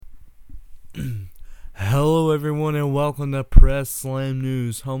Hello everyone and welcome to Press Slam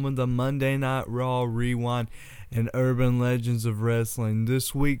News, home of the Monday Night Raw Rewind and Urban Legends of Wrestling.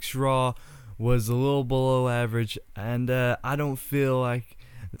 This week's Raw was a little below average, and I don't feel like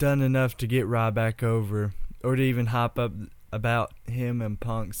I've done enough to get Ryback over, or to even hype up about him and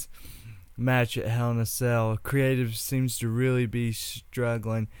Punk's match at Hell in a Cell. Creative seems to really be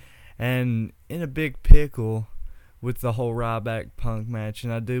struggling and in a big pickle with the whole Ryback Punk match,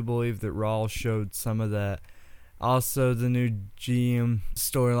 and I do believe that Raw showed some of that. Also, the new GM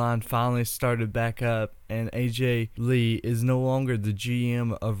storyline finally started back up, and AJ Lee is no longer the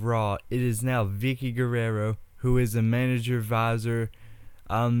GM of Raw. It is now Vicky Guerrero, who is a manager advisor,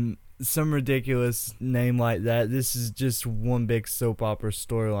 some ridiculous name like that. This is just one big soap opera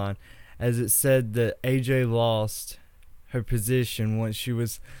storyline, as it said that AJ lost her position once she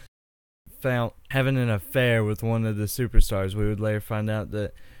was found having an affair with one of the superstars. We would later find out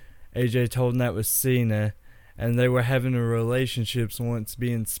that AJ told him that was Cena, and they were having a relationship once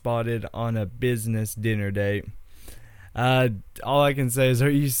being spotted on a business dinner date. All I can say is,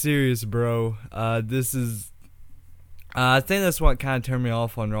 are you serious, bro? This is I think that's what kind of turned me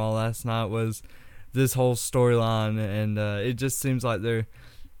off on Raw last night, was this whole storyline, and it just seems like they're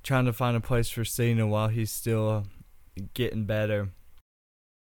trying to find a place for Cena while he's still getting better.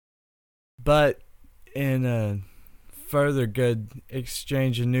 But in a further good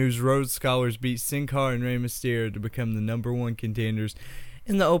exchange of news, Rhodes Scholars beat Sin Cara and Rey Mysterio to become the number one contenders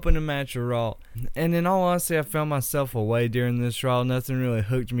in the opening match of Raw. And in all honesty, I found myself away during this Raw. Nothing really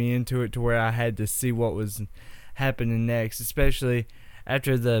hooked me into it to where I had to see what was happening next, especially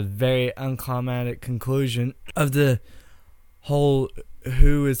after the very unclimactic conclusion of the whole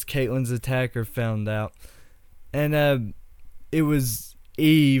who is Kaitlyn's attacker found out. And it was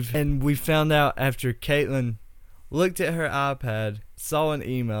Eve, and we found out after Kaitlyn looked at her iPad, saw an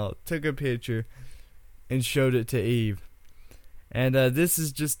email, took a picture, and showed it to Eve. And this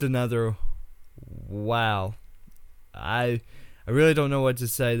is just another wow. I really don't know what to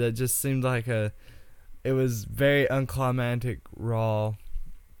say. That just seemed like it was very unclimactic Raw.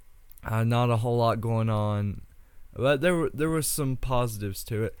 Not a whole lot going on, but there were some positives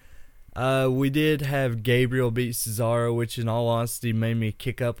to it. We did have Gabriel beat Cesaro, which in all honesty made me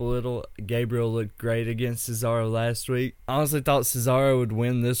kick up a little. Gabriel looked great against Cesaro last week. I honestly thought Cesaro would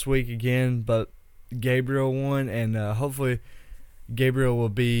win this week again, but Gabriel won, and hopefully Gabriel will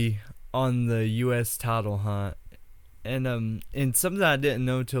be on the U.S. title hunt. And something that I didn't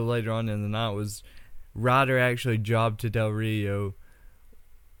know until later on in the night was Ryder actually jobbed to Del Rio,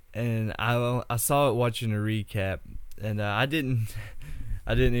 and I saw it watching a recap, and I didn't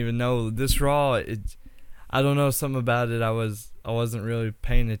even know this Raw. I don't know, something about it. I wasn't really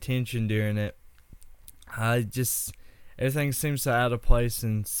paying attention during it. Everything seems so out of place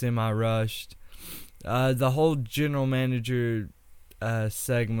and semi-rushed. The whole general manager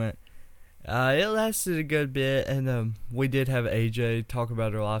segment, it lasted a good bit, and we did have AJ talk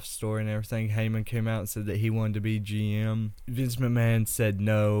about her life story and everything. Heyman came out and said that he wanted to be GM. Vince McMahon said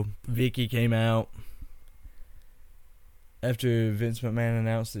no. Vicky came out after Vince McMahon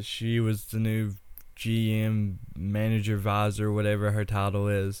announced that she was the new GM, manager, advisor, whatever her title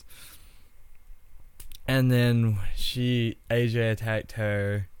is. And then AJ attacked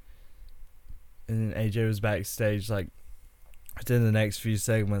her, and then AJ was backstage, like, within the next few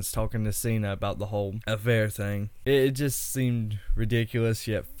segments, talking to Cena about the whole affair thing. It just seemed ridiculous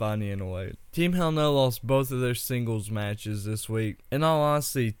yet funny in a way. Team Hell No lost both of their singles matches this week. In all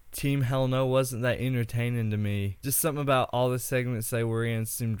honesty, Team Hell No wasn't that entertaining to me. Just something about all the segments they were in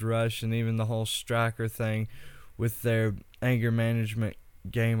seemed rushed, and even the whole Striker thing with their anger management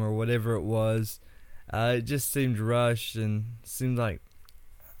game or whatever it was. It just seemed rushed and seemed like,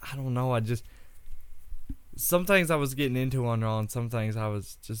 I don't know, some things I was getting into on Raw, and some things I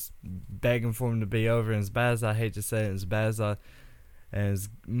was just begging for them to be over. And as bad as I hate to say it, as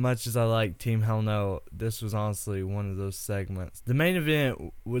much as I like Team Hell No, this was honestly one of those segments. The main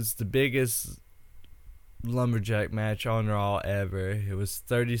event was the biggest lumberjack match on Raw ever. It was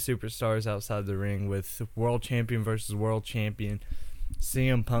 30 superstars outside the ring with World Champion versus World Champion,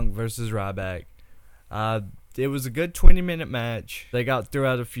 CM Punk versus Ryback. It was a good 20-minute match. They got through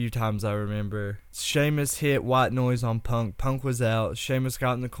out a few times, I remember. Sheamus hit white noise on Punk. Punk was out. Sheamus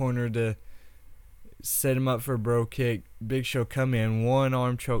got in the corner to set him up for a bro kick. Big Show come in. One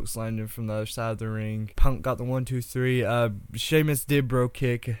arm choke slammed him from the other side of the ring. Punk got the 1, 2, 3. Sheamus did bro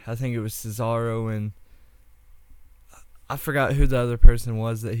kick. I think it was Cesaro, and I forgot who the other person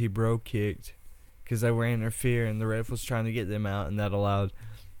was that he bro kicked, because they were interfering. The ref was trying to get them out, and that allowed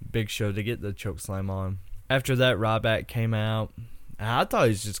Big Show to get the choke slam on. After that, Ryback came out. And I thought he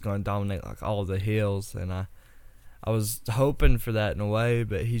was just going to dominate like all the hills, and I was hoping for that in a way,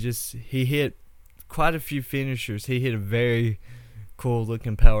 but he hit quite a few finishers. He hit a very cool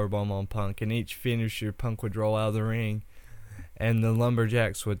looking powerbomb on Punk, and each finisher Punk would roll out of the ring, and the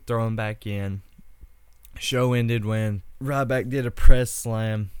Lumberjacks would throw him back in. Show ended when Ryback did a press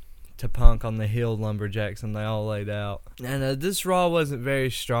slam to Punk on the heel Lumberjacks, and they all laid out. And this Raw wasn't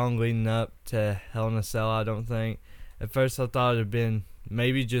very strong leading up to Hell in a Cell, I don't think. At first I thought it had been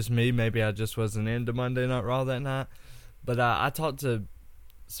maybe just me, maybe I just wasn't into Monday Night Raw that night. But I talked to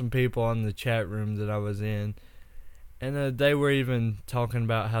some people on the chat room that I was in, and they were even talking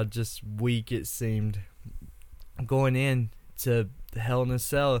about how just weak it seemed going in to Hell in a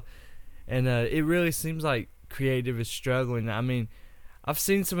Cell. And it really seems like creative is struggling. I mean, I've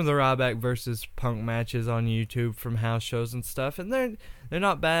seen some of the Ryback versus Punk matches on YouTube from house shows and stuff, and they're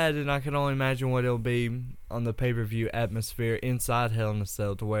not bad, and I can only imagine what it'll be on the pay-per-view atmosphere inside Hell in a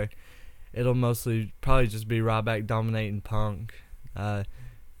Cell, to where it'll mostly probably just be Ryback dominating Punk.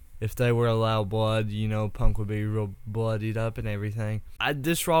 If they were allowed blood, Punk would be real bloodied up and everything.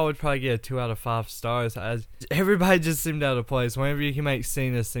 This Raw would probably get a 2 out of 5 stars. Everybody just seemed out of place. Whenever you can make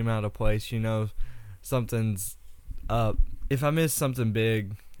Cena seem out of place, something's up. If I missed something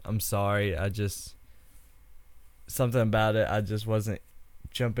big, I'm sorry. Something about it, I just wasn't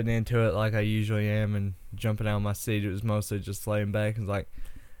jumping into it like I usually am and jumping out of my seat. It was mostly just laying back and like,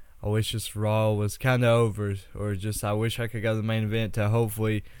 I wish this Raw was kind of over, or just I wish I could go to the main event to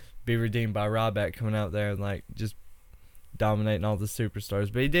hopefully be redeemed by Ryback coming out there and like just dominating all the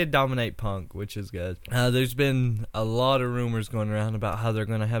superstars. But he did dominate Punk, which is good. There's been a lot of rumors going around about how they're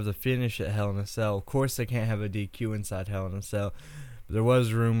going to have the finish at Hell in a Cell. Of course, they can't have a DQ inside Hell in a Cell. But there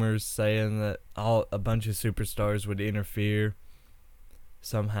was rumors saying that a bunch of superstars would interfere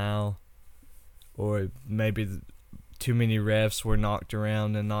somehow, or maybe too many refs were knocked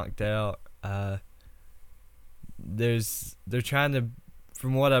around and knocked out. They're trying to,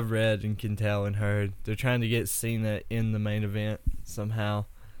 from what I've read and can tell and heard, they're trying to get Cena in the main event somehow.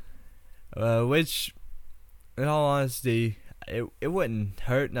 Which, in all honesty, it wouldn't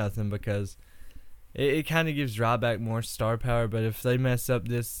hurt nothing, because it kind of gives Ryback more star power. But if they mess up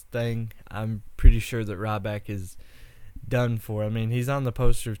this thing, I'm pretty sure that Ryback is done for. I mean, he's on the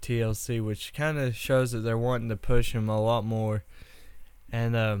poster of TLC, which kind of shows that they're wanting to push him a lot more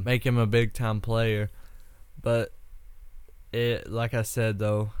and make him a big time player. But like I said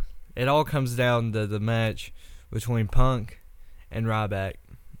though, it all comes down to the match between Punk and Ryback,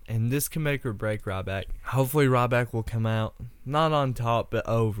 and this can make or break Ryback. Hopefully Ryback will come out not on top, but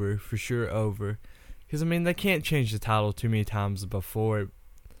over, for sure over, because I mean they can't change the title too many times before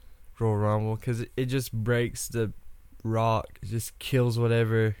Royal Rumble, because it just breaks the Rock. It just kills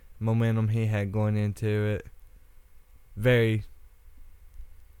whatever momentum he had going into it.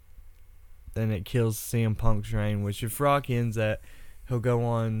 Then it kills CM Punk's reign, which if Rock ends that, he'll go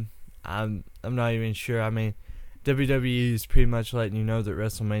on. I'm not even sure. I mean, WWE is pretty much letting you know that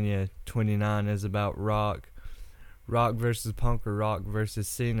WrestleMania 29 is about Rock versus Punk, or Rock versus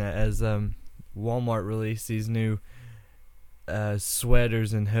Cena, as Walmart released these new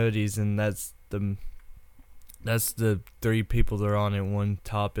sweaters and hoodies, and that's the 3 people they're on it. One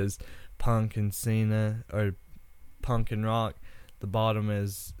top is Punk and Cena, or Punk and Rock. The bottom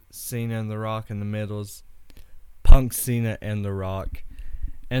is Cena and The Rock, and the middle is Punk, Cena, and The Rock.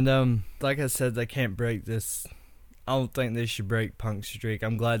 And like I said, they can't break this. I don't think they should break Punk's streak.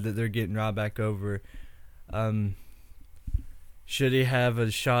 I'm glad that they're getting Ryback over. Should he have a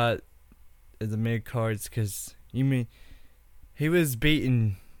shot at the mid cards? Because he was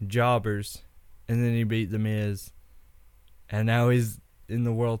beating jobbers, and then he beat The Miz, and now he's in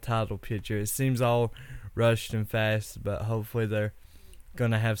the world title picture. It seems all rushed and fast, but hopefully they're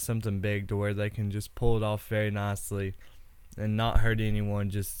going to have something big to where they can just pull it off very nicely and not hurt anyone,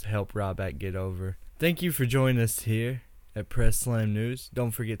 just help Ryback get over. Thank you for joining us here at Press Slam News.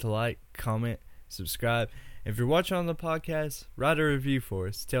 Don't forget to like, comment, subscribe. If you're watching on the podcast, write a review for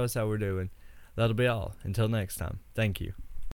us. Tell us how we're doing. That'll be all. Until next time, thank you.